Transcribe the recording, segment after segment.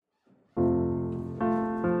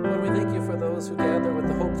those who gather with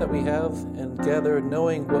the hope that we have and gather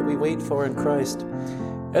knowing what we wait for in Christ.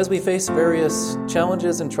 As we face various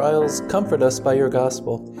challenges and trials, comfort us by your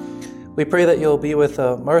gospel. We pray that you'll be with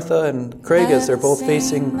Martha and Craig as they're both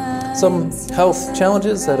facing some health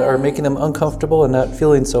challenges that are making them uncomfortable and not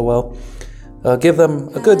feeling so well. Give them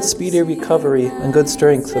a good, speedy recovery and good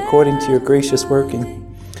strength according to your gracious working.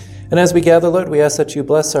 And as we gather, Lord, we ask that you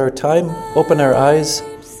bless our time, open our eyes,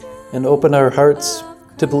 and open our hearts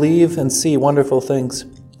to believe and see wonderful things.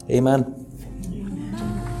 Amen.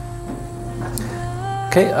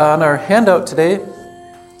 Okay, on our handout today,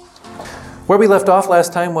 where we left off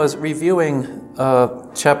last time was reviewing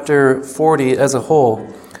chapter 40 as a whole.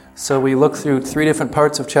 So we looked through 3 different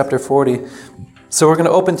parts of chapter 40. So we're going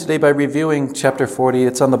to open today by reviewing chapter 40.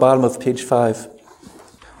 It's on the bottom of page 5.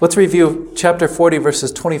 Let's review chapter 40,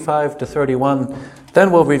 verses 25 to 31.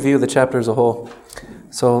 Then we'll review the chapter as a whole.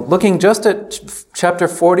 So looking just at chapter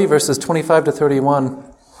 40, verses 25 to 31,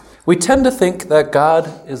 we tend to think that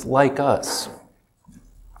God is like us.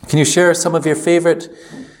 Can you share some of your favorite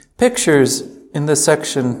pictures in this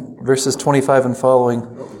section, verses 25 and following,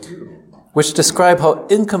 which describe how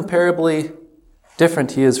incomparably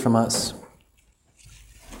different he is from us?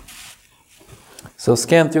 So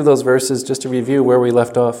scan through those verses just to review where we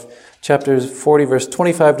left off. Chapters 40, verse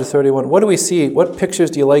 25 to 31. What do we see? What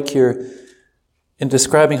pictures do you like here in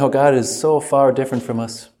describing how God is so far different from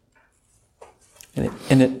us in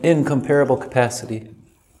an incomparable capacity?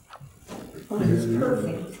 Well, he's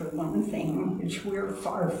perfect for one thing, which we're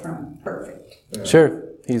far from perfect. Yeah. Sure.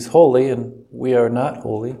 He's holy and we are not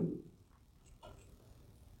holy.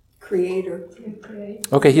 Creator.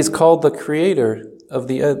 Okay, he's called the creator of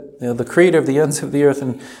the creator of the ends of the earth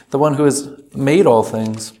and the one who has made all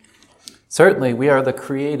things. Certainly, we are the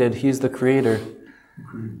created. He's the creator.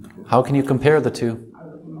 How can you compare the two?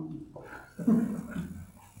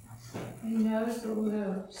 He knows all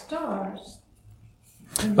the stars.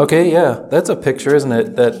 Okay, yeah, that's a picture, isn't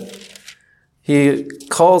it? That he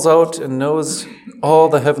calls out and knows all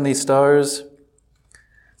the heavenly stars,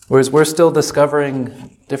 whereas we're still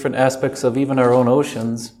discovering different aspects of even our own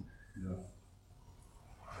oceans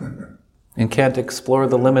and can't explore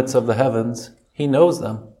the limits of the heavens. He knows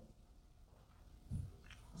them.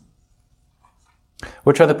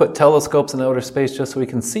 We're trying to put telescopes in outer space just so we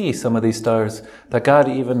can see some of these stars that God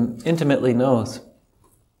even intimately knows.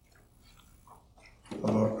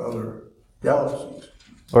 About other galaxies.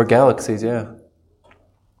 Or galaxies, yeah.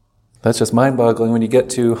 That's just mind-boggling when you get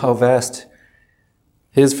to how vast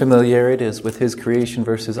his familiarity is with his creation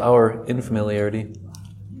versus our infamiliarity.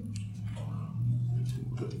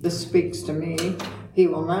 This speaks to me. He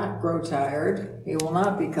will not grow tired. He will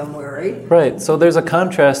not become weary. Right, so there's a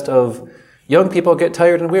contrast of young people get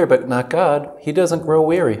tired and weary, but not God. He doesn't grow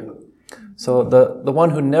weary. So the one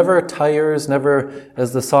who never tires, never,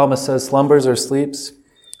 as the psalmist says, slumbers or sleeps,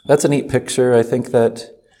 that's a neat picture. I think that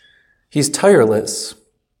he's tireless.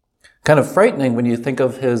 Kind of frightening when you think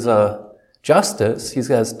of his justice. He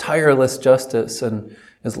has tireless justice and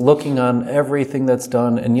is looking on everything that's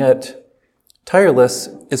done, and yet tireless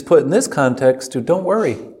is put in this context to don't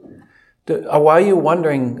worry. Why are you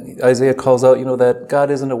wondering, Isaiah calls out, that God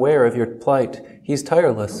isn't aware of your plight. He's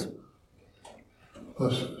tireless.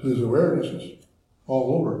 Plus, his awareness is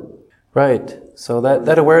all over. Right. So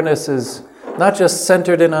that awareness is not just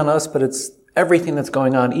centered in on us, but it's everything that's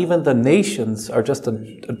going on. Even the nations are just a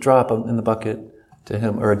drop in the bucket to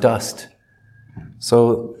him, or a dust.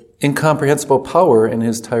 So incomprehensible power in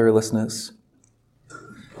his tirelessness.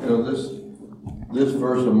 This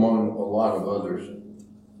verse, among a lot of others,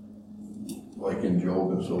 like in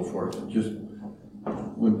Job and so forth, just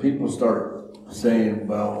when people start saying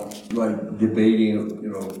about, like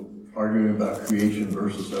debating, arguing about creation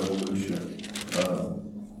versus evolution,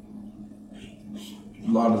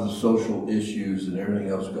 a lot of the social issues and everything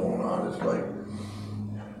else going on, it's like,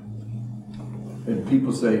 and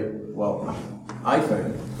people say, well, I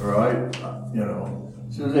think, or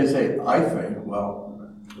as soon as they say, I think, well,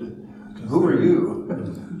 who are you?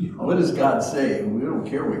 What does God say? We don't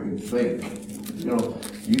care what you think.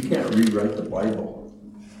 You can't rewrite the Bible.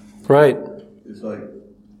 Right. It's like...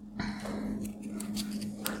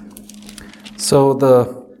 So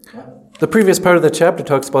the previous part of the chapter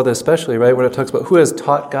talks about this especially, right? When it talks about who has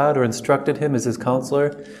taught God or instructed him as his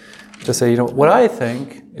counselor. To say, what I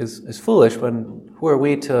think is foolish when who are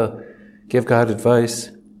we to give God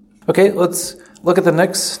advice? Okay, let's look at the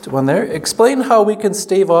next one there. Explain how we can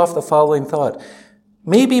stave off the following thought.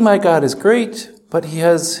 Maybe my God is great, but he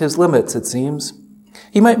has his limits, it seems.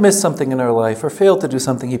 He might miss something in our life or fail to do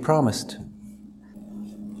something he promised.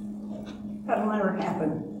 That'll never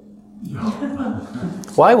happen.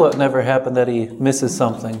 Why will it never happen that he misses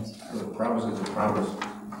something? The promise is a promise.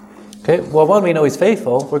 Okay, well, one, we know he's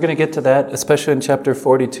faithful. We're going to get to that, especially in chapter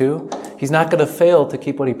 42. He's not going to fail to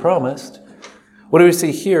keep what he promised. What do we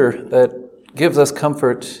see here that gives us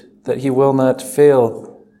comfort that he will not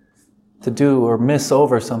fail to do or miss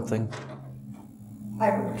over something?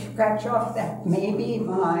 I would scratch off that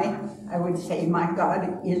I would say my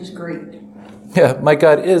God is great. Yeah, my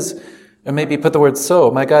God is, and maybe put the word so.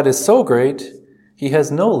 My God is so great, he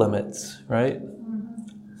has no limits, right?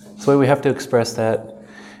 That's the way we have to express that.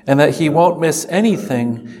 And that he won't miss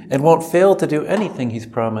anything and won't fail to do anything he's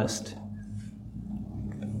promised.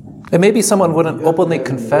 And maybe someone wouldn't openly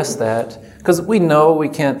confess that, because we know we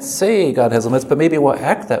can't say God has limits, but maybe we'll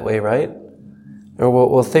act that way, right? Or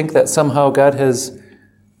we'll think that somehow God has,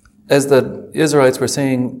 as the Israelites were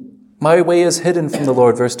saying, my way is hidden from the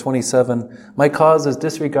Lord, verse 27. My cause is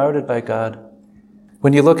disregarded by God.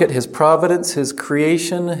 When you look at his providence, his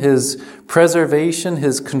creation, his preservation,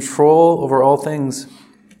 his control over all things,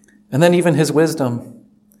 and then even his wisdom,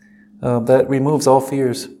 that removes all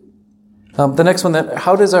fears. The next one,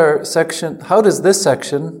 how does this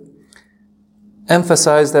section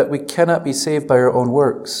emphasize that we cannot be saved by our own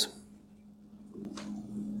works?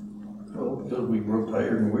 Well, because we grow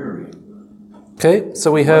tired and weary. Okay,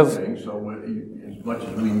 so we have... So as much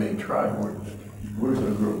as we may try, we're going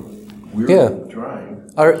to grow weary trying.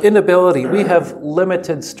 Our inability, we have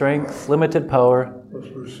limited strength, limited power.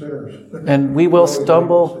 We're sinners. And we will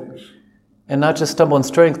stumble, and not just stumble in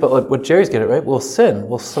strength, but what Jerry's getting at, right? We'll sin.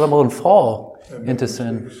 We'll stumble and fall into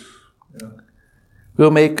sin. Yeah.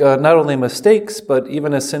 We'll make not only mistakes, but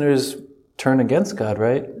even as sinners turn against God,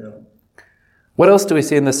 right? Yeah. What else do we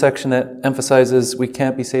see in this section that emphasizes we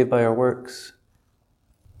can't be saved by our works?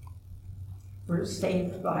 We're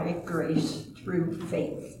saved by grace through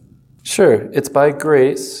faith. Sure, it's by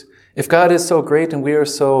grace. If God is so great and we are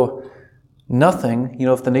so nothing,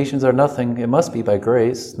 if the nations are nothing, it must be by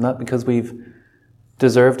grace, not because we've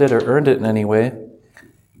deserved it or earned it in any way.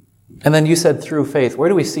 And then you said through faith. Where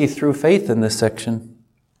do we see through faith in this section?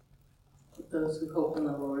 Those who hope in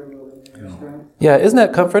the Lord will renew strength. Yeah, isn't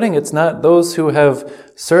that comforting? It's not those who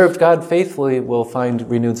have served God faithfully will find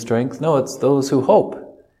renewed strength. No, it's those who hope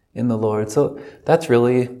in the Lord. So that's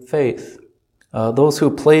really faith. Those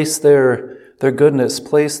who place their goodness,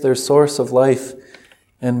 place their source of life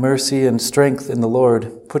and mercy and strength in the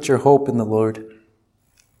Lord. Put your hope in the Lord.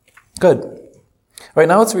 Good. All right,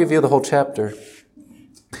 now let's review the whole chapter.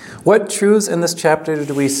 What truths in this chapter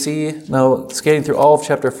do we see, now scanning through all of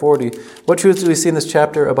chapter 40, what truths do we see in this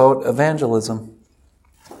chapter about evangelism?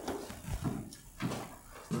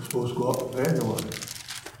 We're supposed to go out and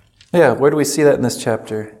evangelize. Yeah, where do we see that in this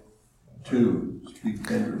chapter? 2, speak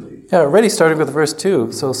tenderly. Yeah, already starting with verse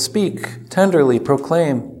 2. So speak tenderly,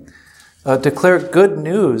 proclaim, declare good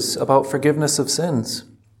news about forgiveness of sins.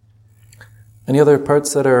 Any other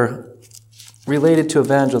parts that are related to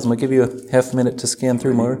evangelism? I'll give you a half minute to scan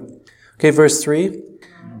through more. Okay, verse 3.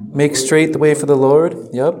 Make straight the way for the Lord.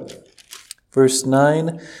 Yep. Verse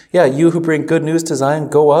 9. Yeah, you who bring good news to Zion,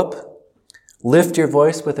 go up. Lift your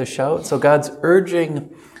voice with a shout. So God's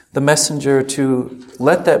urging the messenger to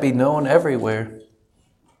let that be known everywhere.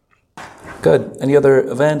 Good. Any other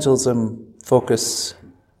evangelism focus?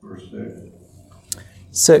 Verse 6.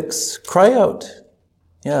 6. Cry out.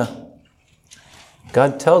 Yeah.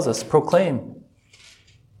 God tells us, proclaim.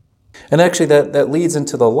 And actually that leads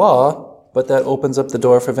into the law, but that opens up the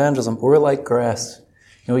door for evangelism. We're like grass.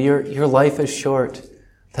 Your life is short.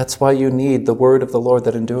 That's why you need the word of the Lord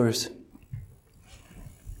that endures.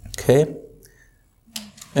 Okay.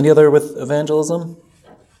 Any other with evangelism?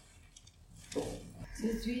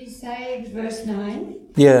 Did we say verse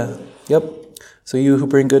 9? Yeah. Yep. So you who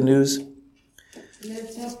bring good news.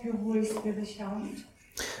 Lift up your voice with a shout.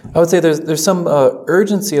 I would say there's some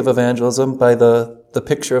urgency of evangelism by the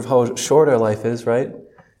picture of how short our life is, right?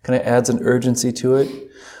 Kind of adds an urgency to it.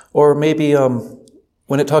 Or maybe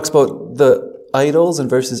when it talks about the idols in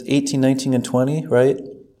verses 18, 19, and 20, right?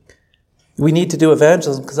 We need to do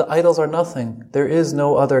evangelism because the idols are nothing. There is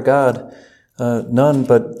no other God, none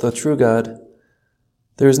but the true God.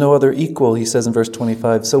 There is no other equal, he says in verse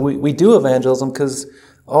 25. So we do evangelism because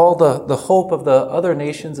all the hope of the other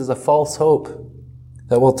nations is a false hope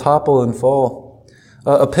that will topple and fall.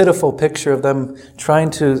 A pitiful picture of them trying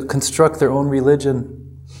to construct their own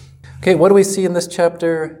religion. Okay, what do we see in this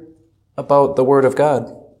chapter about the Word of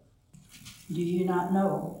God? Do you not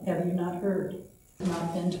know? Have you not heard?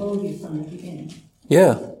 Not been told you from the beginning.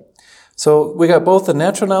 Yeah. So we got both the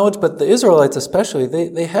natural knowledge, but the Israelites especially,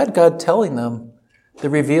 they had God telling them the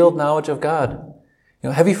revealed knowledge of God.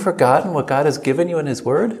 Have you forgotten what God has given you in His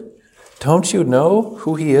Word? Don't you know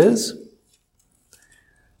who he is?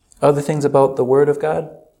 Other things about the Word of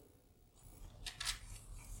God?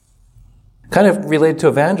 Kind of related to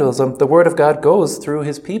evangelism, the Word of God goes through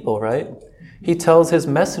his people, right? He tells his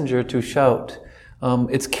messenger to shout.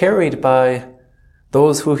 It's carried by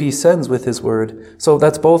those who he sends with his Word. So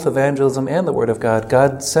that's both evangelism and the Word of God.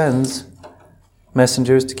 God sends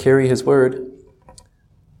messengers to carry his Word.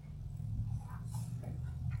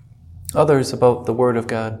 Others about the Word of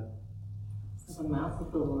God. The mouth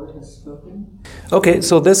of the Lord has spoken. Okay,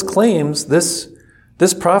 so this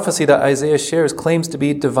prophecy that Isaiah shares claims to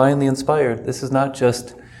be divinely inspired. This is not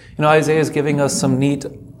just, Isaiah is giving us some neat,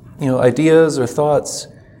 ideas or thoughts.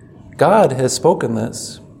 God has spoken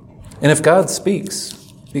this. And if God speaks,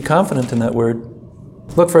 be confident in that word.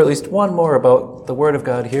 Look for at least one more about the Word of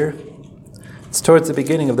God here. It's towards the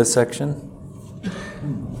beginning of this section.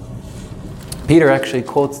 Peter actually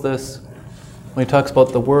quotes this when he talks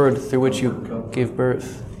about the Word through which you gave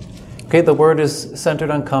birth. Okay, the Word is centered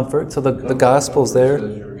on comfort, so the Gospel's there.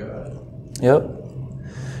 Yep.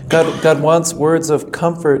 God wants words of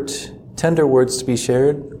comfort, tender words to be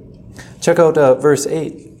shared. Check out verse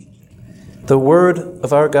 8. The Word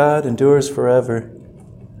of our God endures forever.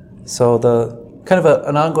 So the kind of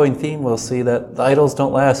an ongoing theme we'll see that the idols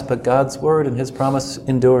don't last, but God's Word and His promise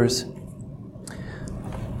endures.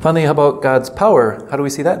 Finally, how about God's power? How do we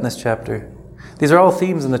see that in this chapter? These are all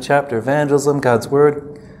themes in the chapter. Evangelism, God's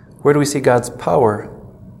Word. Where do we see God's power?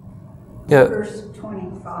 Yeah. Verse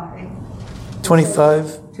 25.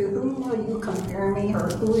 25. To whom will you compare me, or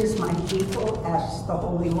who is my people? Asks the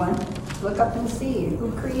Holy One. Look up and see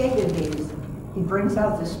who created these. He brings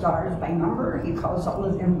out the stars by number. He calls all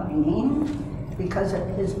of them by name. Because of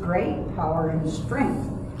his great power and strength,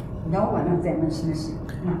 no one of them is missing.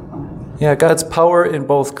 Not one of them. Yeah, God's power in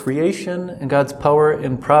both creation and God's power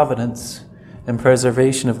in providence and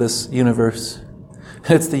preservation of this universe.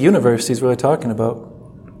 It's the universe he's really talking about.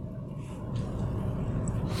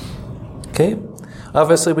 Okay,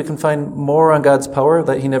 obviously we can find more on God's power,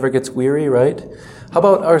 that he never gets weary, right? How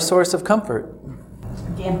about our source of comfort?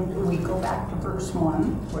 Again, we go back to verse 1,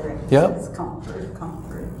 where it says, comfort,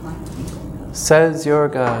 my people. Says your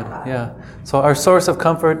God. Yeah. So our source of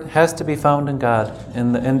comfort has to be found in God,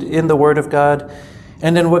 and in the Word of God,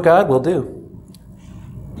 and in what God will do.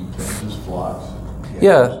 He tends his flocks.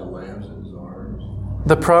 Yeah. The lambs in his arms.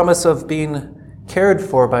 The promise of being cared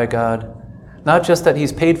for by God. Not just that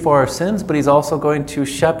he's paid for our sins, but he's also going to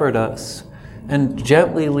shepherd us and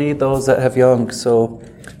gently lead those that have young. So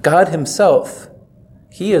God himself,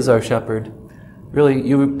 he is our shepherd. Really,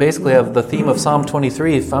 you basically have the theme of Psalm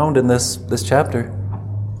 23 found in this chapter.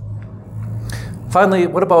 Finally,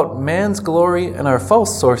 what about man's glory and our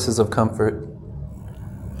false sources of comfort?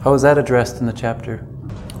 How is that addressed in the chapter?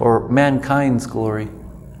 Or mankind's glory?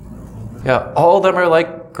 Yeah, all of them are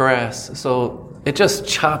like grass. So it just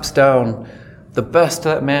chops down the best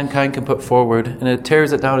that mankind can put forward, and it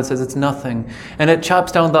tears it down and says it's nothing. And it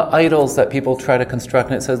chops down the idols that people try to construct,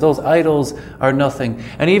 and it says those idols are nothing.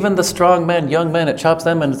 And even the strong men, young men, it chops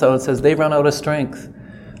them and so it says they run out of strength.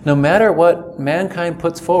 No matter what mankind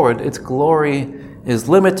puts forward, its glory is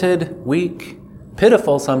limited, weak,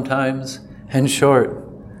 pitiful sometimes, and short.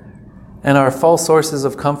 And our false sources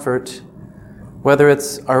of comfort, whether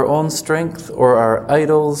it's our own strength or our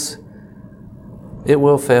idols, it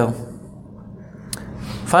will fail.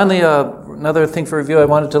 Finally, another thing for review, I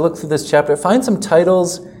wanted to look through this chapter. Find some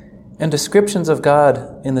titles and descriptions of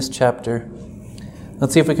God in this chapter.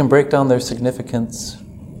 Let's see if we can break down their significance.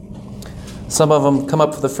 Some of them come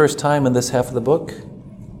up for the first time in this half of the book.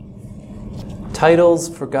 Titles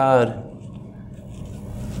for God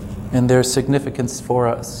and their significance for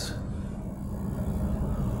us.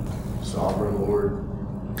 Sovereign Lord.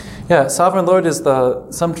 Yeah, Sovereign Lord is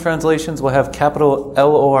some translations will have capital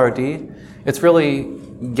L-O-R-D. It's really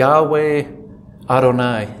Yahweh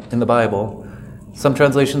Adonai in the Bible. Some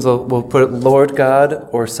translations will put it Lord God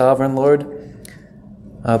or Sovereign Lord.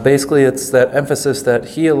 Basically, it's that emphasis that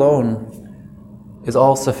He alone is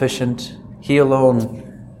all sufficient. He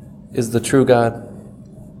alone is the true God.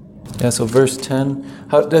 Yeah, so verse 10.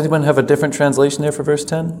 Does anyone have a different translation there for verse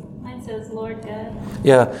 10? Mine says Lord God.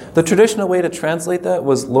 Yeah, the traditional way to translate that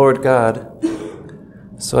was Lord God.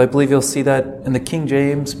 So I believe you'll see that in the King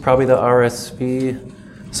James, probably the RSV.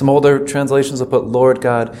 Some older translations will put Lord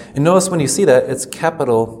God. And notice when you see that, it's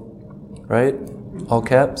capital, right? All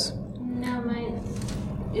caps. No, mine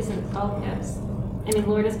isn't all caps. I mean,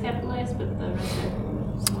 Lord is capitalized, but the rest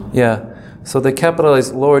are small. Yeah. So they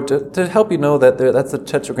capitalize Lord to help you know that that's the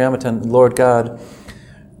Tetragrammaton, Lord God.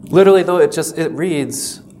 Literally, though, it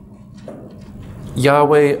reads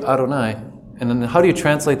Yahweh Adonai. And then how do you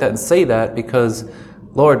translate that and say that? Because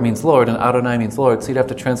Lord means Lord and Adonai means Lord, so you'd have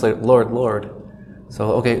to translate Lord, Lord.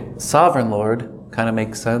 So, okay, sovereign Lord kind of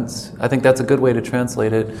makes sense. I think that's a good way to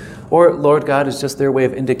translate it. Or Lord God is just their way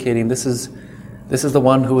of indicating this is the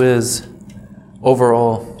one who is over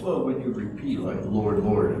all. Well, when you repeat like Lord,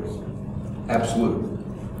 Lord, it's absolute.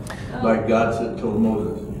 Like God said, told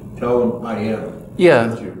Moses, tell him I am. Yeah.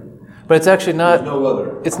 That's you. But it's actually not. There's no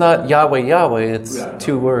other. It's not Yahweh, Yahweh. It's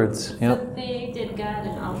two words. Yep. So they did God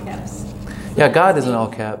in all caps. Yeah, God is in all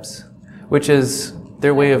caps, which is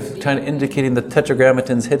their way of trying to indicating the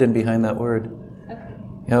tetragrammaton's hidden behind that word. Okay.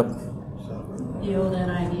 Yep. The old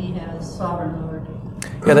NIV has sovereign Lord.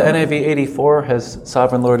 Yeah, the NIV 84 has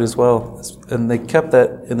Sovereign Lord as well, and they kept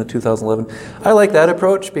that in the 2011. I like that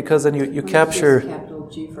approach because then you capture Capital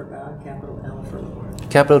G for God, capital L for Lord.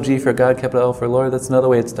 capital G for God, capital L for Lord. That's another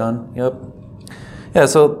way it's done. Yep. Yeah,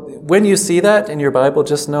 so when you see that in your Bible,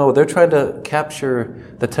 just know they're trying to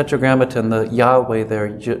capture the tetragrammaton, the Yahweh there,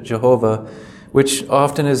 Jehovah, which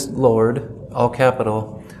often is Lord, all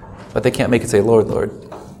capital, but they can't make it say Lord, Lord.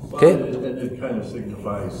 Okay? Well, it kind of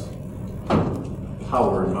signifies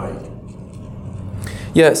power and might.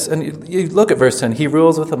 Yes, and you look at verse 10. He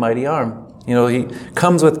rules with a mighty arm. You know, he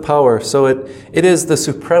comes with power. So it is the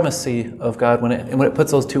supremacy of God when it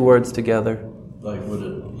puts those two words together. Like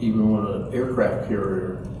even when an aircraft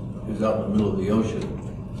carrier is out in the middle of the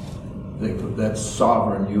ocean, that's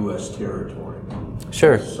sovereign U.S. territory.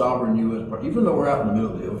 Sure. Sovereign U.S. part, even though we're out in the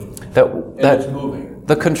middle of the ocean. That It's moving.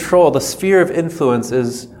 the control, the sphere of influence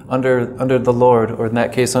is under the Lord, or in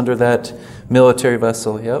that case, under that military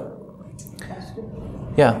vessel. Yep. Pastor,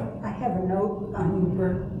 Yeah. I have a note on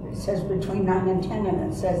where it says between 9 and 10,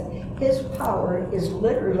 and it says, his power is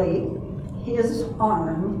literally his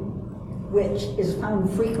arm, which is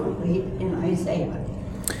found frequently in Isaiah.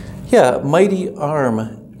 Yeah, mighty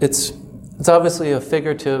arm. It's obviously a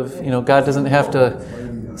figurative. You know, God doesn't have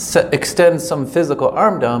to extend some physical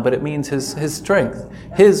arm down, but it means his strength,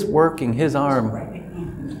 his working, his arm.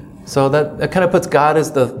 So that kind of puts God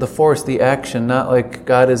as the force, the action, not like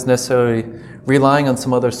God is necessarily relying on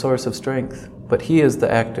some other source of strength, but he is the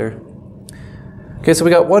actor. Okay, so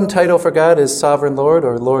we got one title for God is Sovereign Lord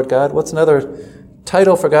or Lord God. What's another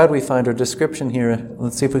title for God we find or description here?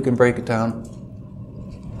 Let's see if we can break it down.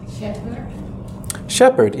 Shepherd.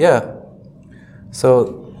 Shepherd, yeah.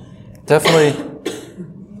 So definitely,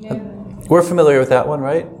 we're familiar with that one,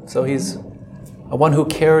 right? So he's a one who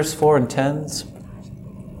cares for and tends.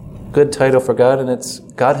 Good title for God, and it's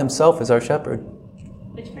God himself is our shepherd.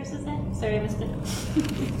 Which verse is that? Sorry, I missed it.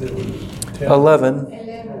 11.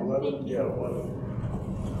 11, yeah,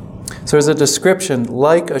 11. So there's a description,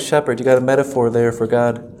 like a shepherd. You got a metaphor there for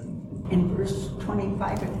God. In verse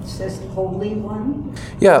 25, it says, Holy One.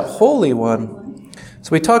 Yeah, Holy One.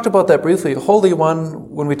 So we talked about that briefly. Holy One,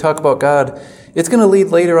 when we talk about God, it's going to lead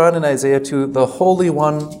later on in Isaiah to the Holy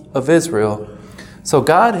One of Israel. So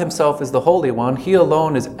God himself is the Holy One. He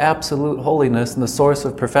alone is absolute holiness and the source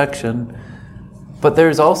of perfection. But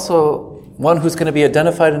there's also one who's going to be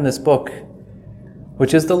identified in this book,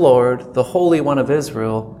 which is the Lord, the Holy One of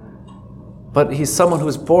Israel. But he's someone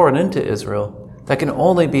who's born into Israel. That can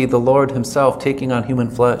only be the Lord himself taking on human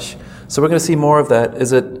flesh. So we're going to see more of that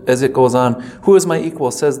as it goes on. Who is my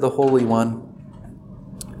equal, says the Holy One.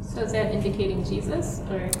 So is that indicating Jesus?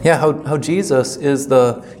 Or? Yeah, how Jesus is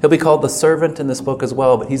he'll be called the servant in this book as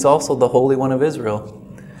well, but he's also the Holy One of Israel.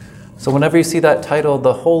 So whenever you see that title,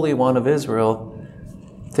 the Holy One of Israel,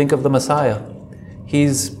 think of the Messiah.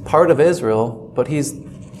 He's part of Israel, but he's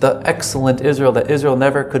the excellent Israel that Israel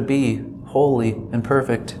never could be, holy and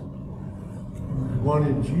perfect. One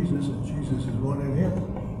in Jesus, and Jesus is one in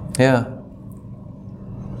him. Yeah.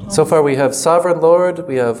 So far we have Sovereign Lord,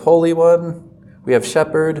 we have Holy One, we have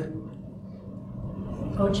Shepherd.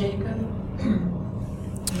 O Jacob,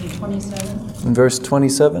 in 27. In verse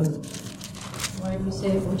 27. Why do we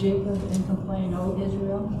say, O Jacob, and complain, O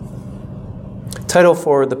Israel? Title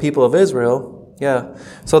for the people of Israel. Yeah.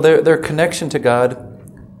 So their connection to God,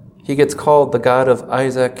 he gets called the God of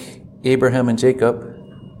Isaac, Abraham, and Jacob.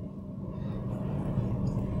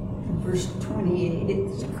 Verse 28,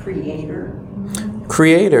 it's Creator.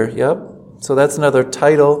 Creator, yep. So that's another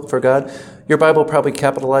title for God. Your Bible probably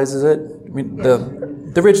capitalizes it. I mean,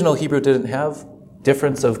 the original Hebrew didn't have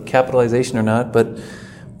difference of capitalization or not, but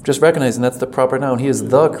just recognizing that's the proper noun. He is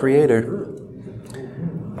the Creator.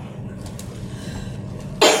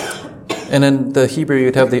 And in the Hebrew,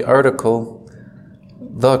 you'd have the article,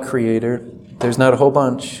 the Creator. There's not a whole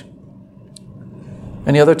bunch.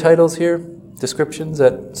 Any other titles here? Descriptions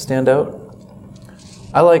that stand out?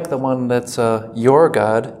 I like the one that's your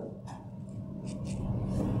God.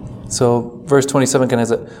 So verse 27 kind of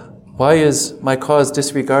has it. Why is my cause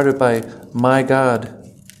disregarded by my God?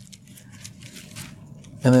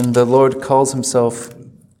 And then the Lord calls himself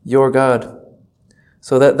your God.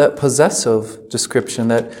 So that possessive description,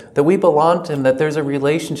 that we belong to him, that there's a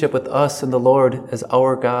relationship with us and the Lord as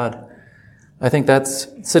our God. I think that's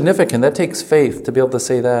significant. That takes faith to be able to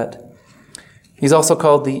say that. He's also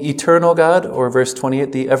called the eternal God, or verse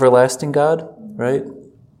 28, the everlasting God, right?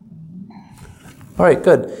 All right,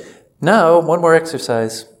 good. Now, one more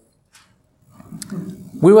exercise.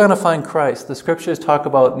 We want to find Christ. The scriptures talk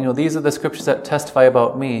about, these are the scriptures that testify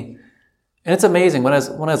about me. And it's amazing, when I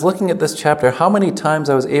was looking at this chapter, how many times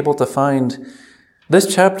I was able to find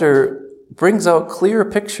this chapter brings out clear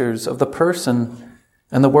pictures of the person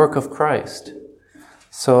and the work of Christ.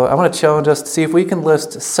 So I want to challenge us to see if we can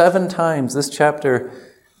list 7 times this chapter,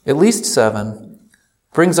 at least 7,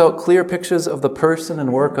 brings out clear pictures of the person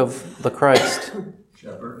and work of the Christ.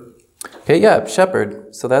 Shepherd. Okay, yeah,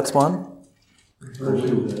 shepherd. So that's one.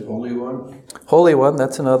 Holy One. Holy One,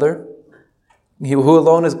 that's another. He who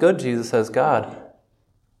alone is good, Jesus says, God.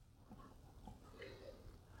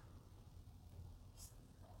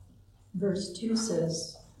 Verse 2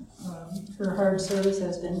 says, her hard service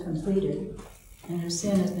has been completed, and her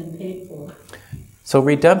sin has been paid for. So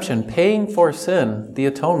redemption, paying for sin, the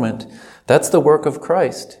atonement, that's the work of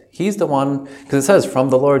Christ. He's the one, because it says, from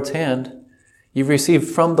the Lord's hand. You've received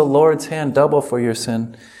from the Lord's hand double for your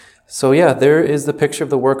sin. So yeah, there is the picture of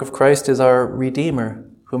the work of Christ as our Redeemer,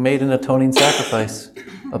 who made an atoning sacrifice,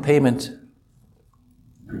 a payment.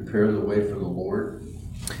 Prepare the way for the Lord.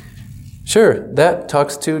 Sure, that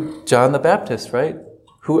talks to John the Baptist, right?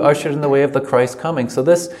 Who ushered in the way of the Christ coming. So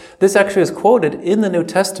this actually is quoted in the New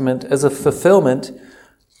Testament as a fulfillment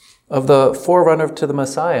of the forerunner to the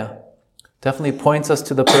Messiah. Definitely points us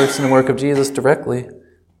to the person and work of Jesus directly.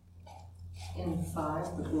 In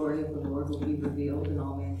 5, the glory of the Lord will be revealed, and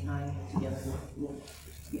all mankind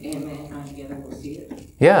together will see it.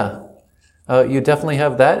 Yeah, you definitely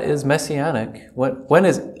have that is messianic. When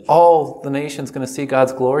is all the nations going to see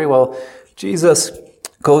God's glory? Well, Jesus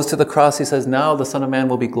goes to the cross. He says, now the Son of Man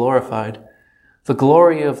will be glorified. The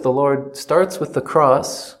glory of the Lord starts with the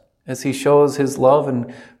cross as he shows his love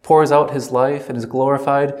and pours out his life and is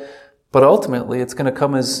glorified. But ultimately, it's going to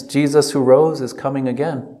come as Jesus who rose is coming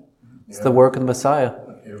again. It's the work of the Messiah.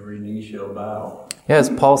 Every knee shall bow. Yes,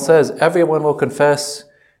 Paul says, everyone will confess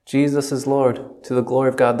Jesus is Lord to the glory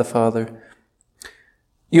of God the Father.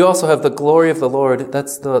 You also have the glory of the Lord.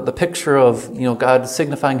 That's the picture of, God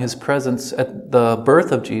signifying his presence at the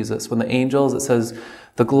birth of Jesus. When the angels, it says,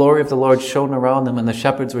 the glory of the Lord shone around them and the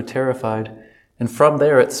shepherds were terrified. And from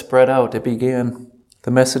there it spread out. It began.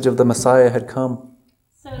 The message of the Messiah had come.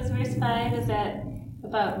 So is verse 5, is that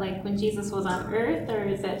about like when Jesus was on earth, or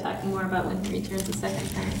is that talking more about when he returns the second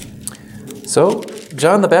time? So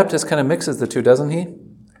John the Baptist kind of mixes the two, doesn't he?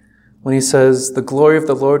 When he says, the glory of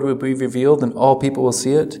the Lord will be revealed and all people will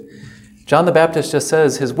see it. John the Baptist just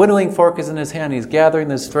says, his winnowing fork is in his hand. He's gathering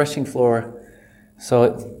this threshing floor.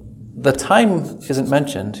 So the time isn't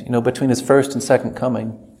mentioned, between his first and second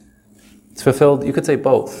coming. It's fulfilled, you could say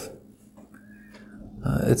both.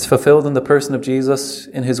 It's fulfilled in the person of Jesus,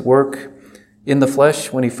 in his work in the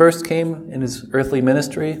flesh when he first came in his earthly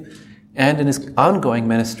ministry, and in his ongoing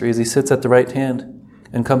ministry as he sits at the right hand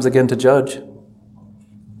and comes again to judge.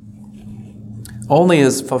 Only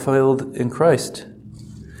is fulfilled in Christ.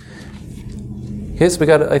 Okay, so we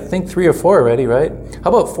got, I think, 3 or 4 already, right? How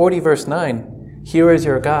about 40 verse 9? Here is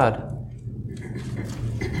your God.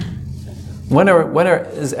 When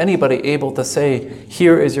is anybody able to say,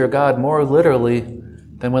 here is your God, more literally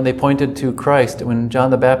than when they pointed to Christ, when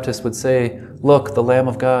John the Baptist would say, look, the Lamb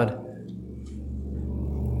of God.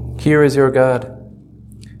 Here is your God.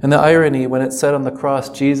 And the irony when it said on the cross,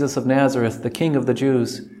 Jesus of Nazareth, the King of the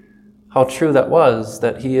Jews, how true that was,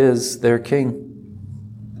 that he is their King.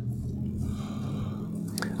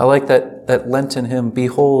 I like that Lenten hymn,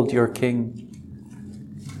 behold your King.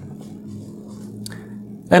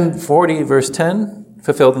 And 40 verse 10,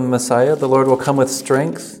 fulfilled in the Messiah, the Lord will come with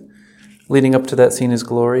strength, leading up to that scene is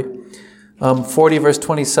glory. 40 verse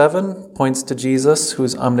 27 points to Jesus, who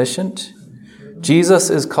is omniscient. Jesus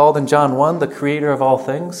is called in John 1 the creator of all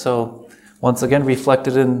things, so once again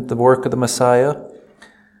reflected in the work of the Messiah.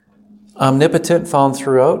 Omnipotent found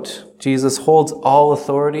throughout. Jesus holds all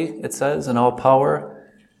authority, it says, and all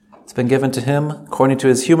power. It's been given to him. According to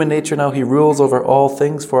his human nature now, he rules over all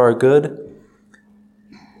things for our good.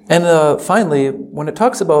 And finally, when it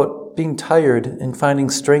talks about being tired and finding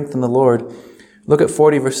strength in the Lord, look at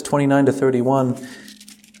 40 verse 29 to 31.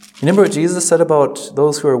 Remember what Jesus said about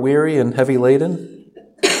those who are weary and heavy laden?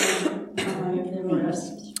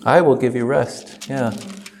 I will give you rest. Yeah.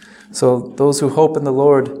 So those who hope in the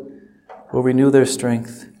Lord will renew their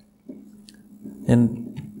strength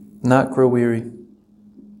and not grow weary.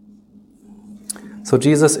 So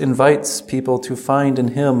Jesus invites people to find in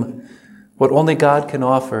Him what only God can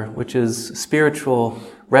offer, which is spiritual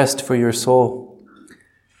rest for your soul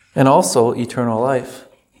and also eternal life.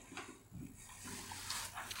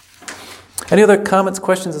 Any other comments,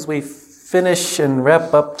 questions as we finish and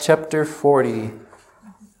wrap up chapter 40?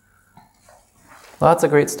 Lots of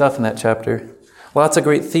great stuff in that chapter. Lots of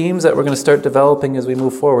great themes that we're going to start developing as we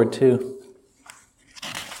move forward too.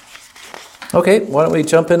 Okay, why don't we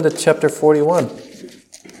jump into chapter 41?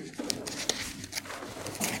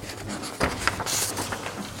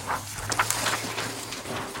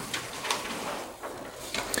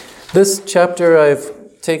 This chapter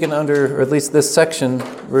I've taken under, or at least this section,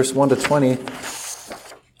 verse 1 to 20,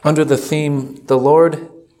 under the theme, the Lord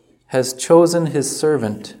has chosen His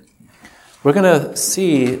servant. We're going to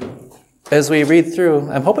see, as we read through,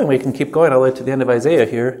 I'm hoping we can keep going all the way to the end of Isaiah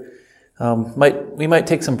here. We might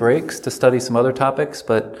take some breaks to study some other topics,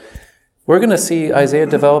 but we're going to see Isaiah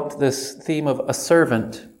develop this theme of a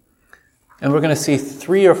servant. And we're going to see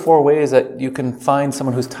 3 or 4 ways that you can find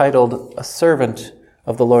someone who's titled a servant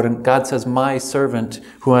of the Lord. And God says, my servant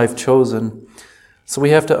who I've chosen. So we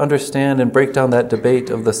have to understand and break down that debate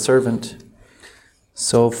of the servant.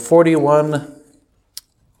 So 41,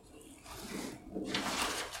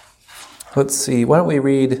 let's see, why don't we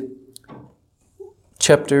read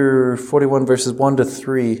chapter 41, verses 1 to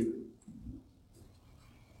 3.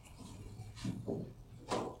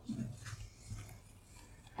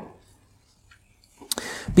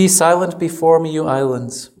 Be silent before me, you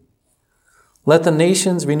islands. Let the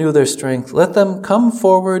nations renew their strength. Let them come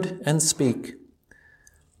forward and speak.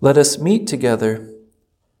 Let us meet together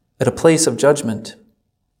at a place of judgment.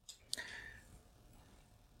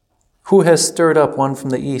 Who has stirred up one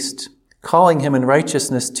from the east, calling him in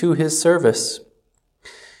righteousness to his service?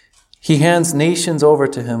 He hands nations over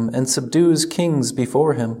to him and subdues kings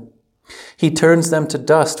before him. He turns them to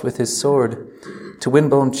dust with his sword, to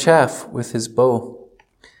windblown chaff with his bow.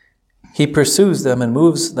 He pursues them and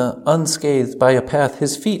moves the unscathed by a path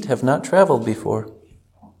his feet have not traveled before.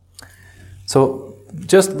 So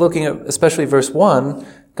just looking at especially verse 1,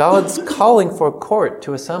 God's calling for a court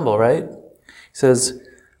to assemble, right? He says,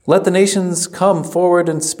 let the nations come forward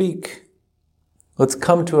and speak. Let's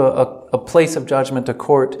come to a place of judgment, a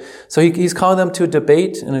court. So he's calling them to a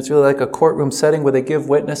debate, and it's really like a courtroom setting where they give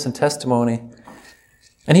witness and testimony.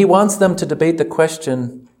 And he wants them to debate the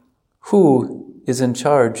question, who is in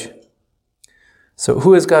charge? So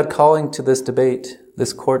who is God calling to this debate,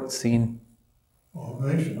 this court scene? All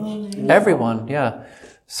nations. Everyone, yeah.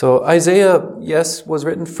 So Isaiah, yes, was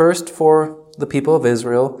written first for the people of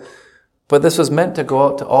Israel, but this was meant to go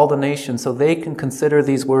out to all the nations so they can consider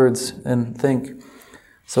these words and think.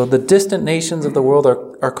 So the distant nations of the world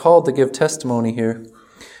are called to give testimony here.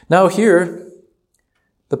 Now here,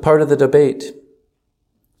 the part of the debate.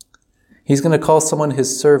 He's going to call someone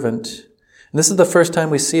his servant. And this is the first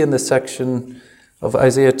time we see in this section of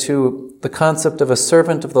Isaiah 2, the concept of a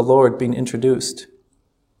servant of the Lord being introduced.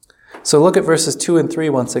 So look at verses 2 and 3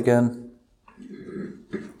 once again.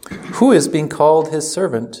 Who is being called his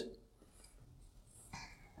servant?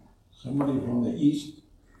 Somebody from the east?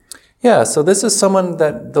 Yeah, so this is someone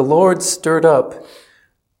that the Lord stirred up,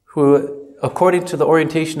 who, according to the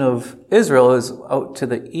orientation of Israel, is out to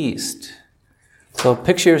the east. So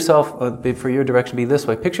picture yourself, for your direction be this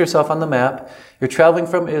way, picture yourself on the map, you're traveling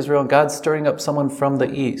from Israel, and God's stirring up someone from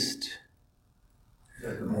the east.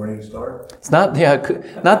 Like the morning star? It's not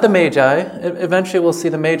the Magi. Eventually we'll see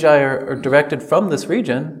the Magi are directed from this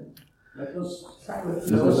region. That was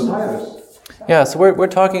Cyrus. Yeah, so we're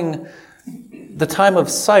talking the time of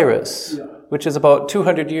Cyrus, which is about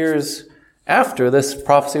 200 years after this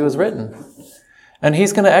prophecy was written. And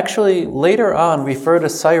he's going to actually later on refer to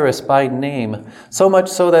Cyrus by name, so much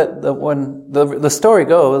so that when the story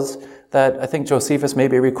goes that, I think Josephus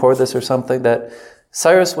maybe record this or something, that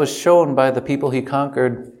Cyrus was shown by the people he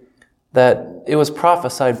conquered that it was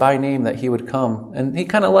prophesied by name that he would come. And he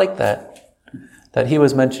kind of liked that he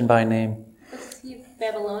was mentioned by name. Was he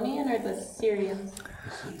Babylonian or the Syrians?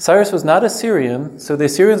 Cyrus was not Assyrian, so the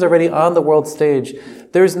Assyrians are already on the world stage.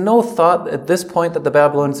 There's no thought at this point that the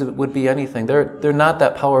Babylonians would be anything. They're not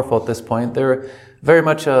that powerful at this point. They're very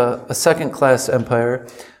much a second-class empire.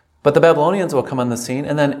 But the Babylonians will come on the scene,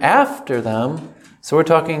 and then after them, so we're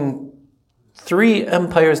talking 3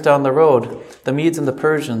 empires down the road, the Medes and the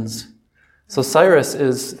Persians. So Cyrus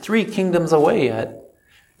is 3 kingdoms away yet,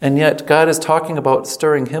 and yet God is talking about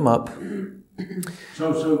stirring him up.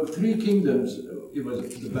 So 3 kingdoms. it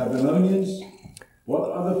was the Babylonians.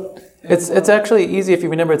 What other? It's actually easy if you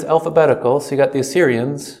remember it's alphabetical. So you got the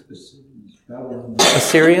Assyrians,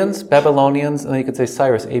 Babylonians, and then you could say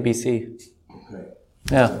Cyrus, ABC. Okay.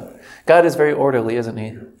 Yeah. God is very orderly, isn't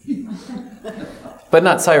he? But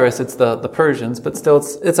not Cyrus, it's the Persians, but still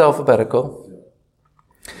it's alphabetical.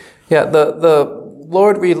 Yeah, the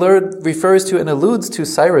Lord refers to and alludes to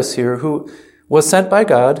Cyrus here, who was sent by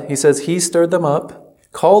God. He says he stirred them up,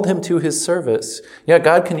 called him to his service. Yeah,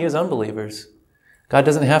 God can use unbelievers. God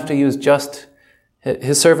doesn't have to use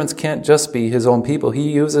his servants can't just be his own people. He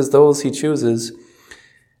uses those he chooses.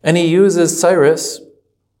 And he uses Cyrus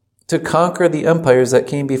to conquer the empires that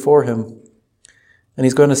came before him. And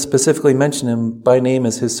he's going to specifically mention him by name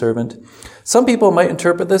as his servant. Some people might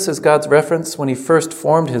interpret this as God's reference when he first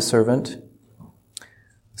formed his servant.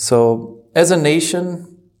 So, as a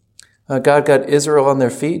nation, God got Israel on their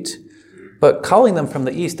feet, but calling them from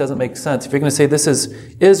the east doesn't make sense. If you're going to say this is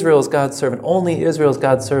Israel's God's servant, only Israel's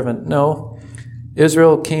God's servant, no.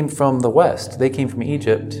 Israel came from the west. They came from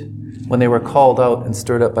Egypt when they were called out and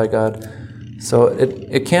stirred up by God. So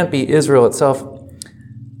it can't be Israel itself.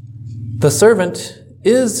 The servant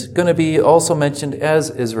is going to be also mentioned as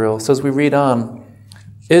Israel. So as we read on,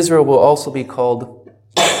 Israel will also be called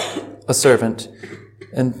a servant.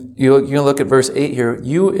 And you look at verse 8 here.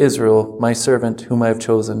 You, Israel, my servant, whom I have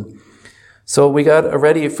chosen. So we got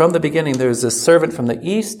already from the beginning, there's this servant from the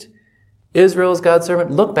east. Israel is God's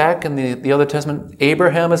servant. Look back in the Other Testament.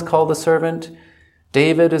 Abraham is called a servant.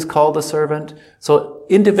 David is called a servant. So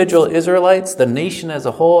individual Israelites, the nation as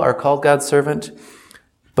a whole, are called God's servant.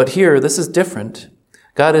 But here, this is different.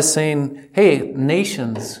 God is saying, hey,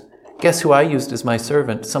 nations, guess who I used as my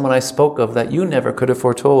servant? Someone I spoke of that you never could have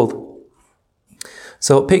foretold.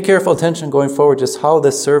 So pay careful attention going forward just how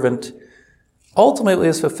this servant ultimately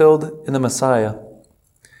is fulfilled in the Messiah.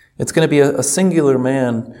 It's going to be a singular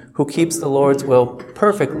man who keeps the Lord's will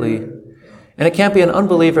perfectly. And it can't be an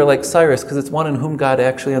unbeliever like Cyrus, because it's one in whom God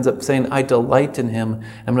actually ends up saying, I delight in him.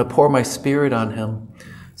 I'm going to pour my spirit on him.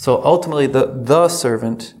 So ultimately, the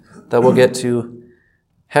servant that we'll get to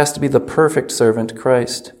has to be the perfect servant,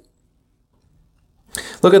 Christ.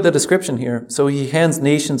 Look at the description here. So he hands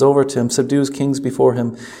nations over to him, subdues kings before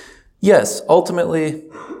him. Yes, ultimately,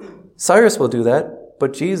 Cyrus will do that,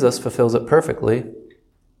 but Jesus fulfills it perfectly.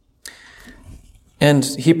 And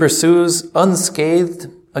he pursues unscathed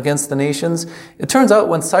against the nations. It turns out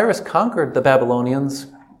when Cyrus conquered the Babylonians,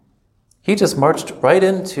 he just marched right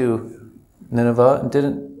into Nineveh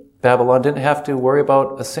and Babylon didn't have to worry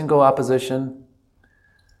about a single opposition.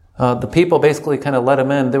 The people basically kind of let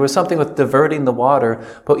him in. There was something with diverting the water,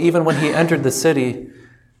 but even when he entered the city,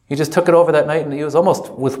 he just took it over that night and he was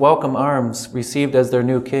almost with welcome arms received as their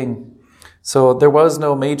new king. So there was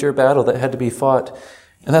no major battle that had to be fought.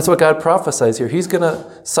 And that's what God prophesies here.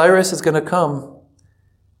 Cyrus is going to come.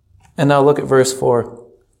 And now look at verse 4.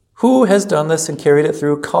 Who has done this and carried it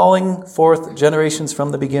through, calling forth generations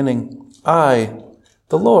from the beginning? I,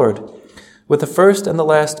 the Lord. With the first and the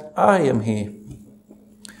last, I am he.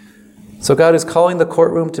 So God is calling the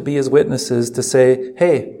courtroom to be his witnesses to say,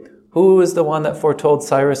 hey, who is the one that foretold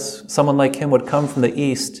Cyrus, someone like him would come from the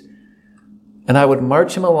east, and I would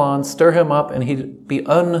march him along, stir him up, and he'd be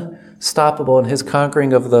unstoppable in his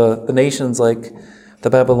conquering of the nations like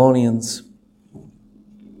the Babylonians.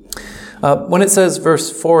 When it says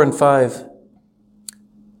verse 4 and 5,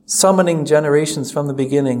 summoning generations from the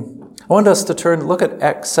beginning, I want us to look at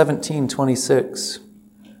Acts 17:26.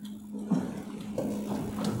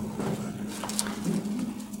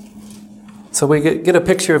 So we get a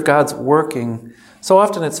picture of God's working. So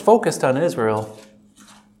often it's focused on Israel.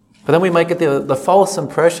 But then we might get the false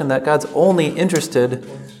impression that God's only interested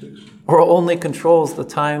or only controls the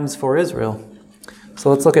times for Israel.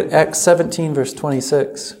 So let's look at Acts 17, verse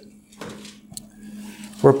 26,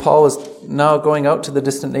 where Paul is now going out to the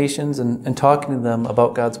distant nations and talking to them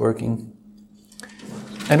about God's working.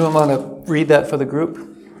 Anyone want to read that for the group?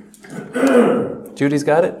 Judy's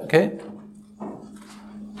got it? Okay.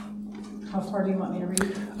 How far do you want me to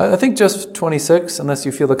read? I think just 26, unless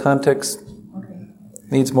you feel the context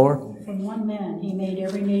needs more. From one man he made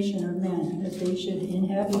every nation of men, that they should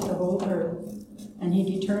inhabit the whole earth, and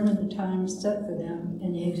he determined the times set for them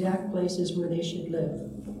and the exact places where they should live.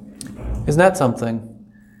 Isn't that something?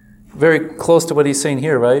 Very close to what he's saying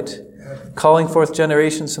here, right? Calling forth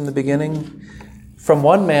generations from the beginning. From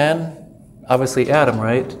one man, obviously Adam,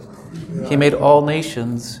 right? He made all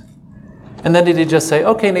nations. And then did he just say,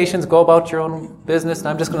 okay, nations, go about your own business, and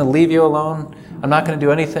I'm just going to leave you alone. I'm not going to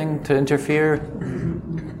do anything to interfere.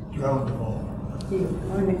 Drown them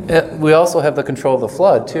all. We also have the control of the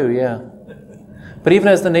flood, too, yeah. But even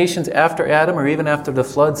as the nations after Adam, or even after the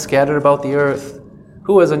flood, scattered about the earth,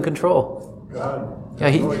 who was in control? God. Yeah,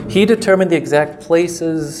 he determined the exact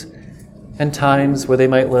places and times where they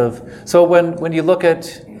might live. So when you look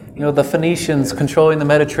at the Phoenicians controlling the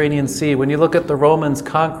Mediterranean Sea, when you look at the Romans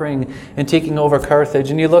conquering and taking over Carthage,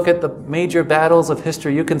 and you look at the major battles of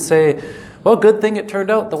history, you can say, well, good thing it turned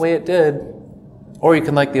out the way it did. Or you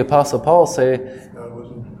can, like the Apostle Paul, say,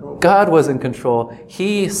 God was in control.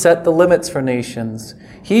 He set the limits for nations.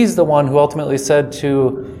 He's the one who ultimately said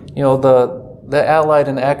to the Allied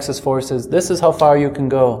and Axis forces, this is how far you can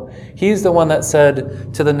go. He's the one that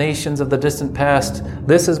said to the nations of the distant past,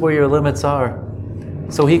 this is where your limits are,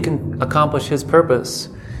 so he can accomplish his purpose.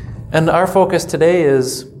 And our focus today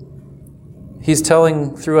is, he's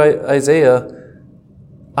telling through Isaiah,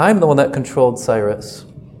 I'm the one that controlled Cyrus.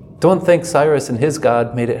 Don't think Cyrus and his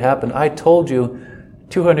God made it happen. I told you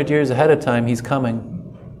 200 years ahead of time he's coming.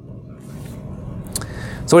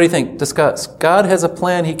 So what do you think? Discuss. God has a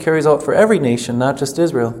plan he carries out for every nation, not just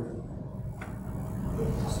Israel.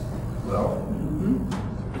 Well,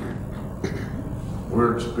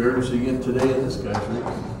 we're experiencing it today in this country.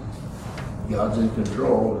 God's in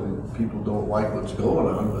control, and people don't like what's going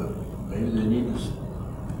on, but maybe they need to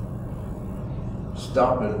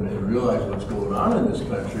stop it and realize what's going on in this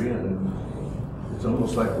country, and it's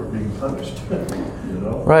almost like we're being punished,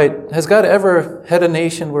 Right. Has God ever had a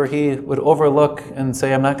nation where he would overlook and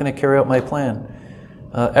say, I'm not going to carry out my plan?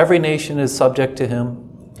 Every nation is subject to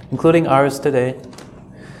him, including ours today.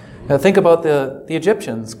 Now think about the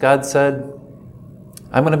Egyptians. God said,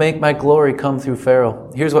 I'm going to make my glory come through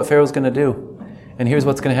Pharaoh. Here's what Pharaoh's going to do, and here's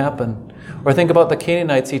what's going to happen. Or think about the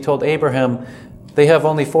Canaanites. He told Abraham, they have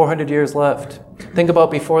only 400 years left. Think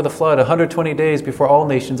about before the flood, 120 days before all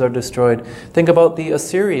nations are destroyed. Think about the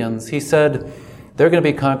Assyrians. He said they're going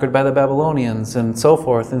to be conquered by the Babylonians and so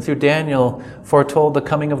forth. And through Daniel, foretold the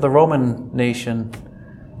coming of the Roman nation.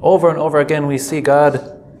 Over and over again, we see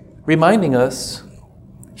God reminding us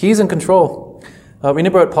he's in control.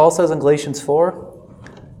 Remember what Paul says in Galatians 4?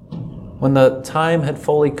 When the time had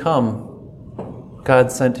fully come,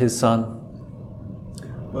 God sent his Son.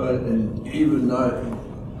 But and even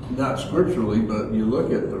not scripturally, but you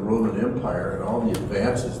look at the Roman Empire and all the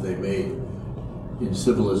advances they made in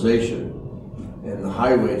civilization and the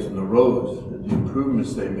highways and the roads, the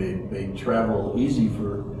improvements they made travel easy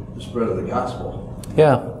for the spread of the gospel.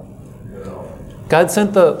 Yeah. God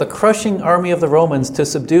sent the crushing army of the Romans to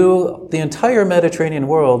subdue the entire Mediterranean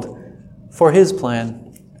world for his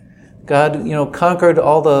plan. God, conquered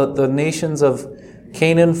all the nations of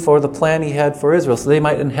Canaan for the plan he had for Israel, so they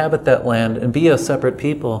might inhabit that land and be a separate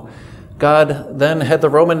people. God then had the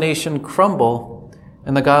Roman nation crumble,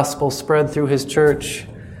 and the gospel spread through his church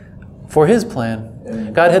for his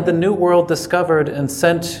plan. God had the New World discovered and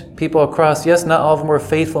sent people across. Yes, not all of them were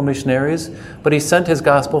faithful missionaries, but he sent his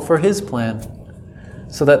gospel for his plan,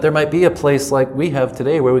 so that there might be a place like we have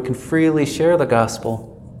today where we can freely share the gospel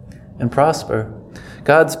and prosper.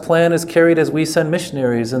 God's plan is carried as we send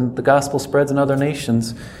missionaries and the gospel spreads in other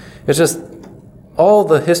nations. It's just all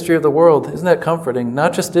the history of the world. Isn't that comforting?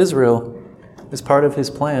 Not just Israel is part of his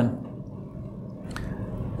plan.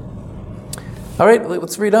 All right,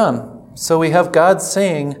 let's read on. So we have God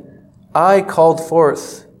saying, I called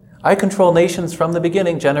forth. I control nations from the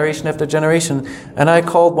beginning, generation after generation, and I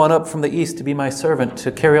called one up from the east to be my servant,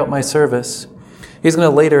 to carry out my service. He's going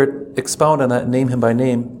to later expound on that and name him by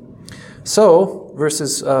name. So,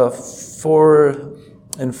 verses 4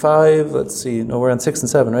 and 5, we're on 6 and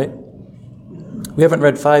 7, right? We haven't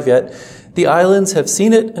read 5 yet. The islands have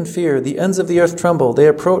seen it and fear. The ends of the earth tremble. They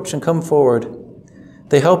approach and come forward.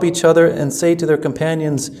 They help each other and say to their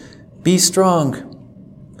companions, be strong.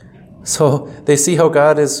 So they see how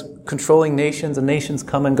God is controlling nations, and nations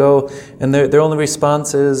come and go, and their only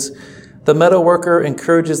response is, the metal worker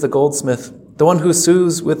encourages the goldsmith. The one who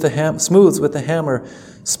smooths with the hammer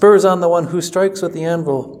spurs on the one who strikes with the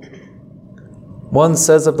anvil. One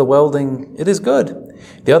says of the welding, it is good.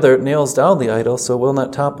 The other nails down the idol so it will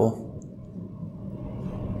not topple.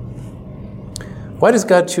 Why does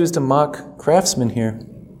God choose to mock craftsmen here?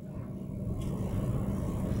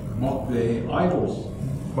 Mock the idols.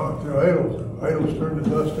 Mock the idols. Idols turn to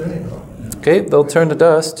dust anyhow. Okay, they'll turn to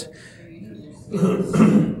dust.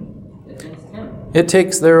 It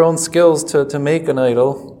takes their own skills to make an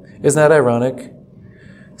idol. Isn't that ironic?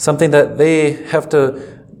 Something that they have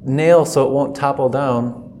to nail so it won't topple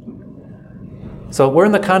down. So we're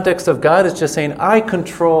in the context of God is just saying, I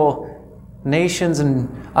control nations and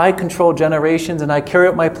I control generations and I carry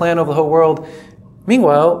out my plan over the whole world.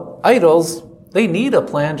 Meanwhile, idols, they need a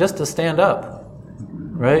plan just to stand up.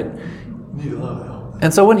 Right? Need a lot of help.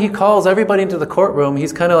 And so when he calls everybody into the courtroom,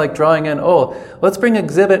 he's kind of like drawing in, oh, let's bring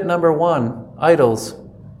exhibit number 1, idols.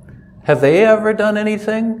 Have they ever done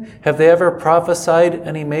anything? Have they ever prophesied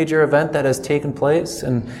any major event that has taken place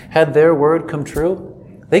and had their word come true?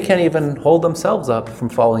 They can't even hold themselves up from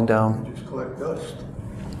falling down. Just collect dust.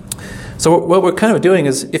 So what we're kind of doing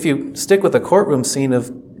is, if you stick with the courtroom scene of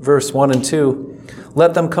verse 1 and 2,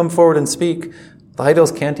 let them come forward and speak. The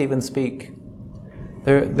idols can't even speak.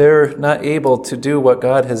 They're not able to do what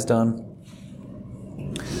God has done.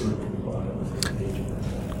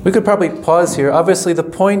 We could probably pause here. Obviously, the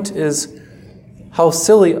point is how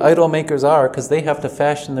silly idol makers are, because they have to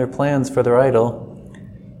fashion their plans for their idol,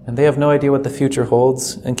 and they have no idea what the future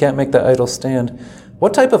holds and can't make that idol stand.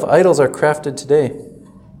 What type of idols are crafted today?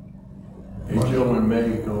 Angel in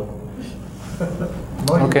Mexico.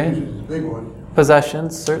 Money Okay. is a big one.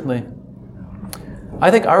 Possessions, certainly. I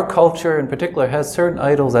think our culture in particular has certain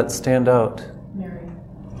idols that stand out. Mary,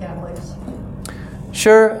 Catholics.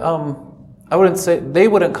 Sure, I wouldn't say, they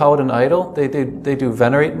wouldn't call it an idol. They do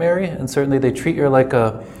venerate Mary, and certainly they treat her like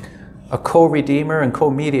a co-redeemer and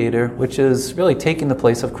co-mediator, which is really taking the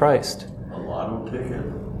place of Christ. A lotto ticket.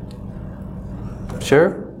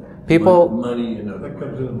 Sure. People, Money, you know. That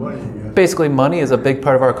comes in the money again. basically money is a big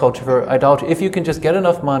part of our culture for idolatry. If you can just get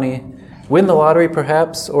enough money, win the lottery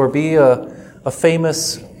perhaps, or be a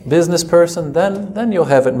famous business person, then you'll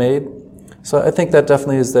have it made. So I think that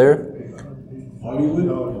definitely is there. Hollywood?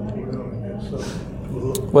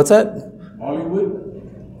 What's that? Hollywood?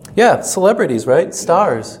 Yeah, celebrities, right?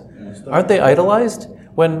 Stars. Aren't they idolized?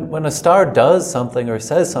 When a star does something or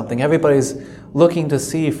says something, everybody's looking to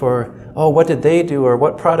see for, oh, what did they do, or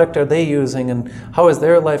what product are they using, and how is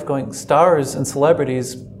their life going? Stars and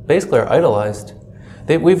celebrities basically are idolized.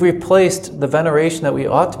 We've replaced the veneration that we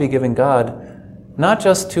ought to be giving God, not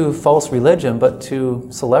just to false religion, but to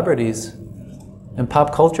celebrities and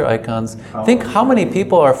pop culture icons. Think how many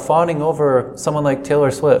people are fawning over someone like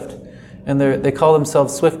Taylor Swift, and they call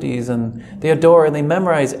themselves Swifties, and they adore and they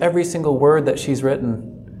memorize every single word that she's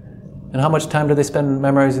written. And how much time do they spend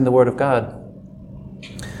memorizing the Word of God?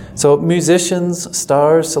 So musicians,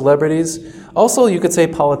 stars, celebrities. Also, you could say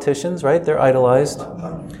politicians, right? They're idolized.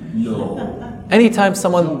 No. Anytime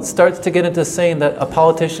someone starts to get into saying that a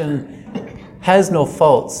politician has no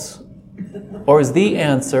faults, or is the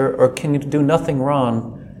answer, or can do nothing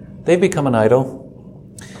wrong, they become an idol.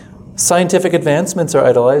 Scientific advancements are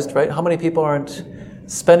idolized, right? How many people aren't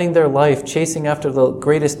spending their life chasing after the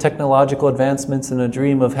greatest technological advancements in a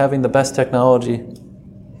dream of having the best technology?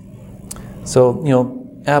 So,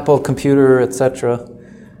 Apple, computer, etc.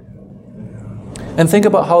 And think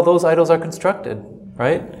about how those idols are constructed,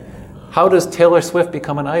 right? How does Taylor Swift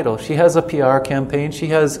become an idol? She has a PR campaign. She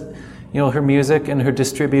has, her music and her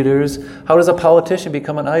distributors. How does a politician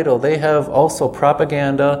become an idol? They have also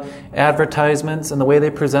propaganda, advertisements, and the way they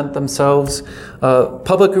present themselves.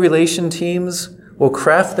 Public relation teams will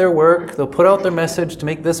craft their work. They'll put out their message to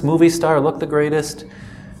make this movie star look the greatest.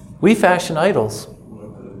 We fashion idols.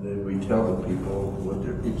 We tell the people what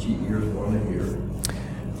their itchy ears want to hear.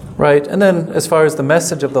 Right, and then as far as the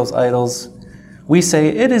message of those idols, we say,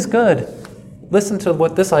 it is good. Listen to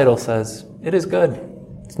what this idol says. It is good.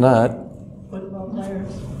 It's not. Football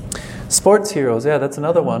players. Sports heroes, yeah, that's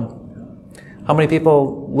another one. How many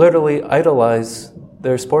people literally idolize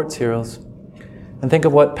their sports heroes? And think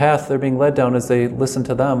of what path they're being led down as they listen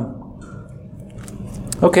to them.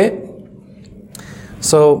 Okay.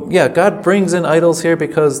 So, yeah, God brings in idols here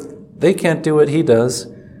because they can't do what He does,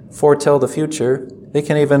 foretell the future. They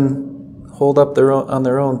can't even hold up on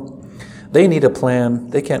their own. They need a plan.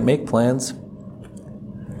 They can't make plans.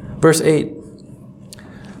 Verse 8.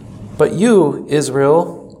 But you,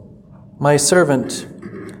 Israel, my servant,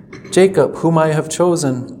 Jacob, whom I have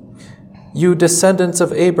chosen, you descendants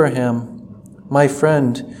of Abraham, my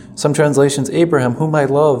friend, some translations, Abraham, whom I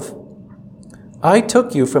love. I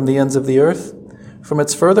took you from the ends of the earth. From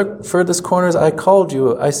its furthest corners I called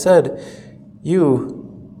you. I said, you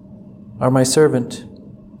are my servant.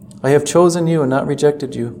 I have chosen you and not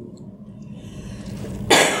rejected you.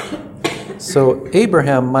 So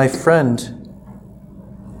Abraham, my friend,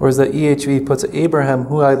 or as the EHV puts it, Abraham,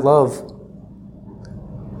 who I love.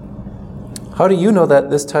 How do you know that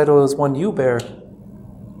this title is one you bear,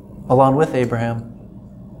 along with Abraham?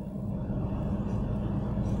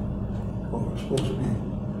 Well, it's supposed to be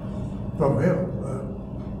from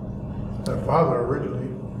him, their father originally.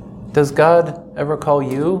 Does God ever call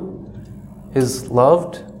you His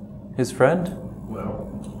loved, His friend? Well,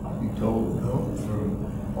 He told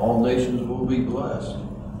all nations will be blessed.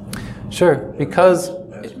 Sure, because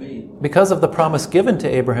That's me. of the promise given to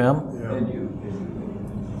Abraham. And you.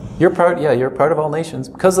 You're part of all nations.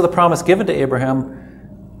 Because of the promise given to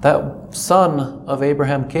Abraham, that son of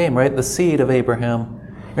Abraham came, right? The seed of Abraham.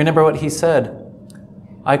 Remember what he said?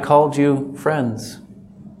 I called you friends.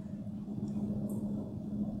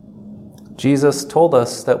 Jesus told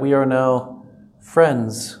us that we are now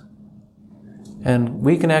friends. And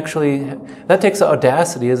we can actually, that takes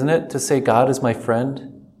audacity, isn't it, to say God is my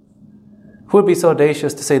friend? Who would be so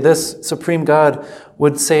audacious to say this supreme God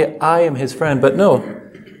would say I am his friend? But no,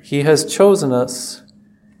 he has chosen us.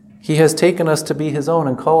 He has taken us to be his own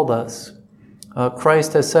and called us.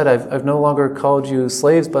 Christ has said, I've no longer called you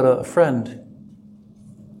slaves, but a friend.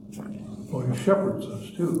 Well, he shepherds us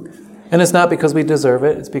too. And it's not because we deserve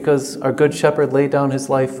it. It's because our good shepherd laid down his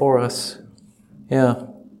life for us. Yeah.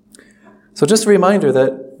 So just a reminder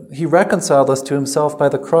that he reconciled us to himself by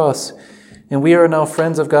the cross. And we are now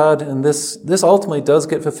friends of God. And this ultimately does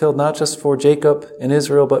get fulfilled not just for Jacob and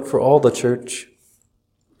Israel, but for all the church.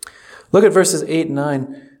 Look at verses 8 and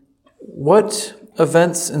 9. What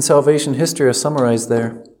events in salvation history are summarized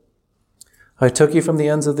there? I took you from the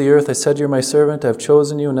ends of the earth. I said you're my servant. I've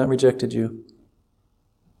chosen you and not rejected you.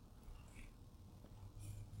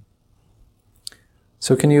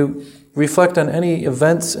 So can you reflect on any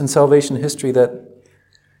events in salvation history that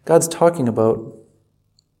God's talking about?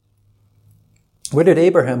 Where did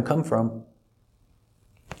Abraham come from?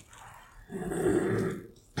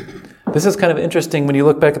 This is kind of interesting when you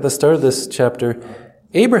look back at the start of this chapter.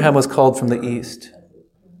 Abraham was called from the east.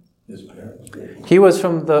 He was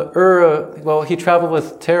from the he traveled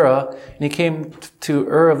with Terah, and he came to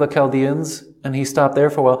Ur of the Chaldeans, and he stopped there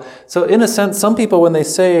for a while. So in a sense, some people, when they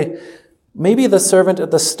say, maybe the servant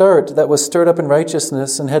at the start that was stirred up in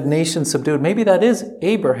righteousness and had nations subdued, maybe that is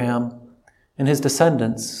Abraham and his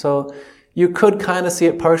descendants. So you could kind of see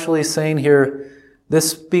it partially saying here,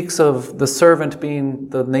 this speaks of the servant being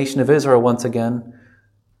the nation of Israel once again.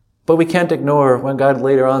 But we can't ignore when God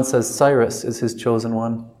later on says Cyrus is his chosen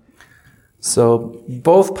one. So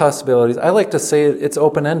both possibilities. I like to say it's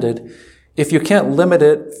open-ended. If you can't limit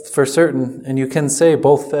it for certain and you can say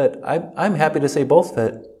both fit, I'm happy to say both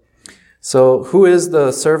fit. So who is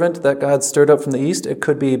the servant that God stirred up from the east? It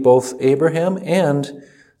could be both Abraham and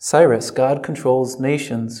Cyrus. God controls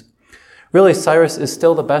nations. Really, Cyrus is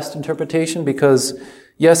still the best interpretation because,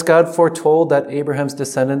 yes, God foretold that Abraham's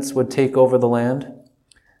descendants would take over the land.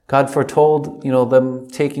 God foretold, them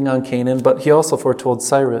taking on Canaan, but he also foretold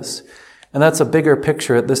Cyrus. And that's a bigger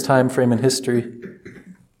picture at this time frame in history.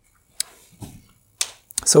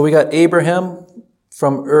 So we got Abraham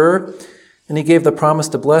from Ur, and he gave the promise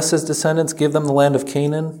to bless his descendants, give them the land of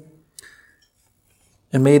Canaan,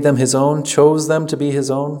 and made them his own, chose them to be his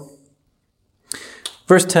own.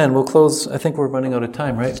 Verse 10, we'll close. I think we're running out of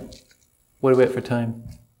time, right? What do we have for time?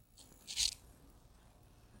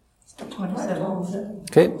 27.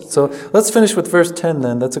 Okay, so let's finish with verse 10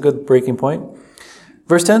 then. That's a good breaking point.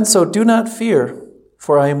 Verse 10, so do not fear,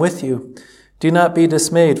 for I am with you. Do not be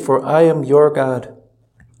dismayed, for I am your God.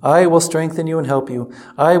 I will strengthen you and help you.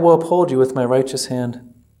 I will uphold you with my righteous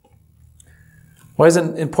hand. Why is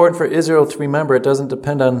it important for Israel to remember it doesn't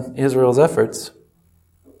depend on Israel's efforts?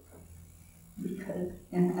 Because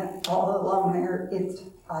all along there, it's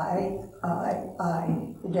I.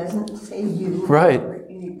 It doesn't say you Right. or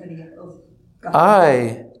anybody else. God.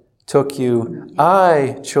 I took you.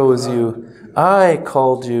 I chose you. I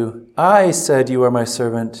called you. I said you are my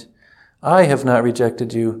servant. I have not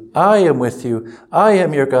rejected you. I am with you. I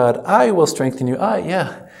am your God. I will strengthen you.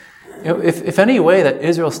 If any way that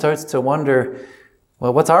Israel starts to wonder,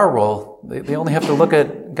 well, what's our role? They only have to look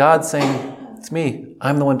at God saying, it's me.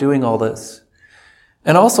 I'm the one doing all this.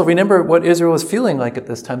 And also remember what Israel was feeling like at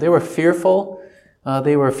this time. They were fearful.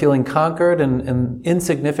 They were feeling conquered and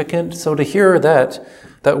insignificant. So to hear that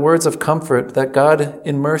words of comfort, that God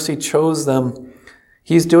in mercy chose them,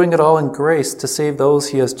 he's doing it all in grace to save those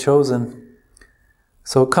he has chosen.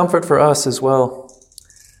 So comfort for us as well.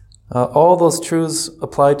 All those truths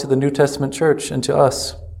apply to the New Testament church and to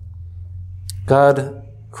us. God,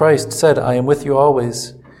 Christ said, I am with you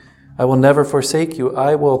always. I will never forsake you.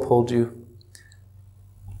 I will uphold you.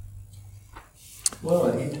 Well,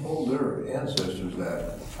 and he told their ancestors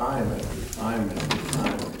that time after time after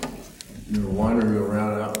time. You were wandering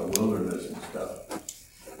around out in the wilderness and stuff.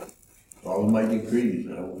 Follow my decrees,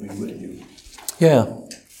 and I will be with you. Yeah.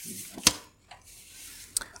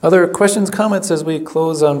 Other questions, comments as we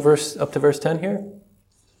close on up to verse 10 here?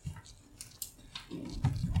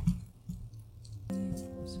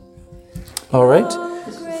 All right.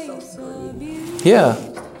 Yeah.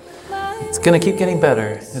 It's going to keep getting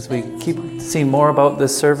better as we keep seeing more about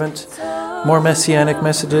this servant, more messianic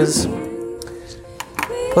messages.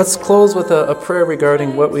 Let's close with a prayer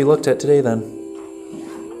regarding what we looked at today then.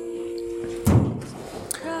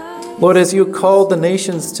 Lord, as you called the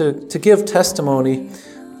nations to give testimony,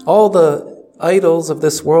 all the idols of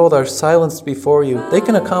this world are silenced before you. They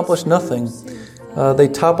can accomplish nothing. They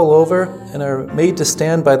topple over and are made to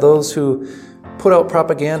stand by those who put out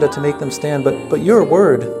propaganda to make them stand. But your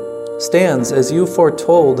word stands as you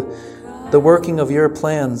foretold the working of your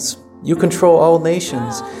plans. You control all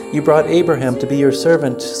nations. You brought Abraham to be your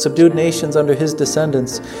servant, subdued nations under his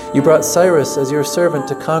descendants. You brought Cyrus as your servant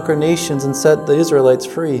to conquer nations and set the Israelites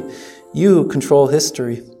free. You control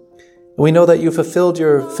history. We know that you fulfilled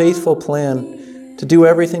your faithful plan to do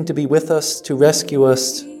everything to be with us, to rescue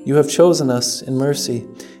us. You have chosen us in mercy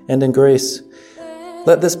and in grace.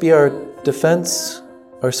 Let this be our defense,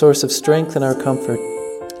 our source of strength, and our comfort.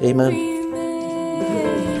 Amen.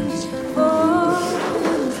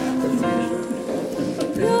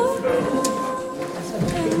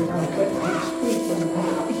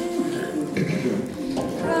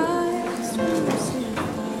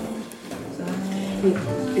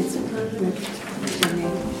 It's perfect to me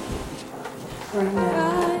right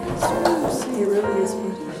now. It really is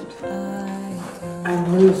perfect. I'm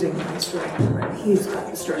losing my strength, but he's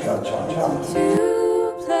got the strength.